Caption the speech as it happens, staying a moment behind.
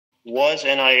Was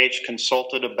NIH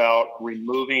consulted about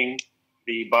removing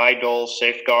the Bayh-Dole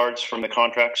safeguards from the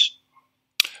contracts?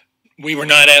 We were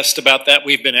not asked about that.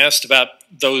 We've been asked about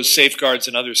those safeguards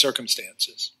in other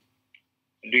circumstances.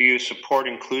 Do you support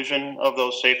inclusion of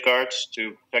those safeguards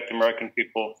to protect the American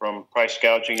people from price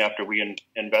gouging after we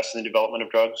invest in the development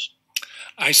of drugs?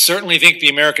 I certainly think the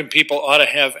American people ought to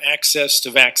have access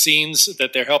to vaccines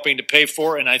that they're helping to pay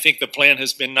for, and I think the plan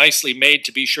has been nicely made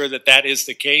to be sure that that is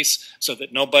the case so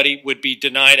that nobody would be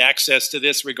denied access to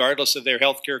this regardless of their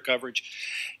health care coverage.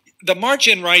 The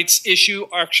march-in rights issue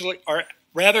actually are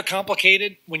rather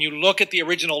complicated. When you look at the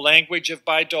original language of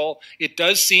Bayh-Dole, it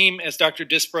does seem, as Dr.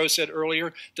 Disbrow said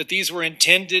earlier, that these were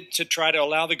intended to try to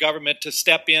allow the government to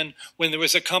step in when there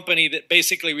was a company that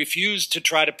basically refused to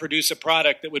try to produce a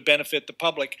product that would benefit the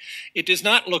public. It does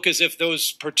not look as if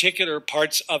those particular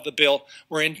parts of the bill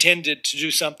were intended to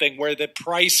do something where the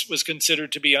price was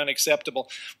considered to be unacceptable.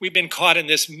 We've been caught in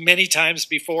this many times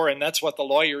before, and that's what the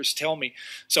lawyers tell me.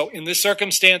 So in this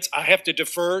circumstance, I have to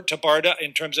defer to BARDA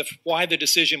in terms of why the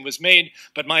decision was made,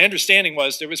 but my understanding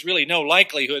was there was really no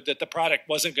likelihood that the product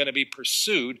wasn't going to be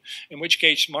pursued, in which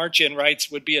case march-in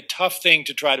rights would be a tough thing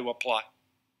to try to apply.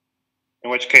 In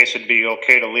which case it'd be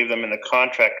okay to leave them in the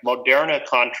contract. Moderna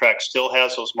contract still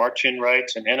has those march-in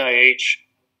rights, and NIH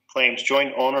claims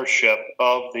joint ownership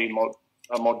of the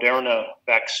Moderna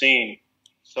vaccine.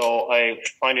 So I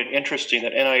find it interesting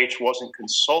that NIH wasn't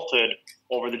consulted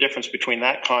over the difference between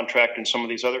that contract and some of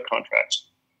these other contracts.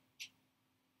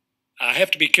 I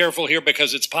have to be careful here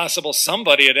because it's possible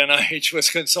somebody at NIH was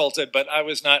consulted, but I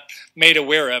was not made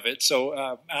aware of it.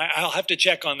 So I'll have to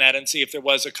check on that and see if there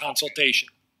was a consultation.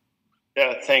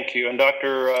 Yeah, thank you. And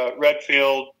Dr.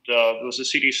 Redfield, was the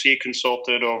CDC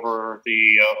consulted over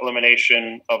the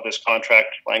elimination of this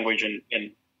contract language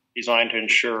in designed to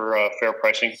ensure fair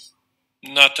pricing?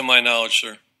 Not to my knowledge,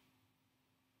 sir.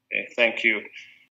 Okay, thank you.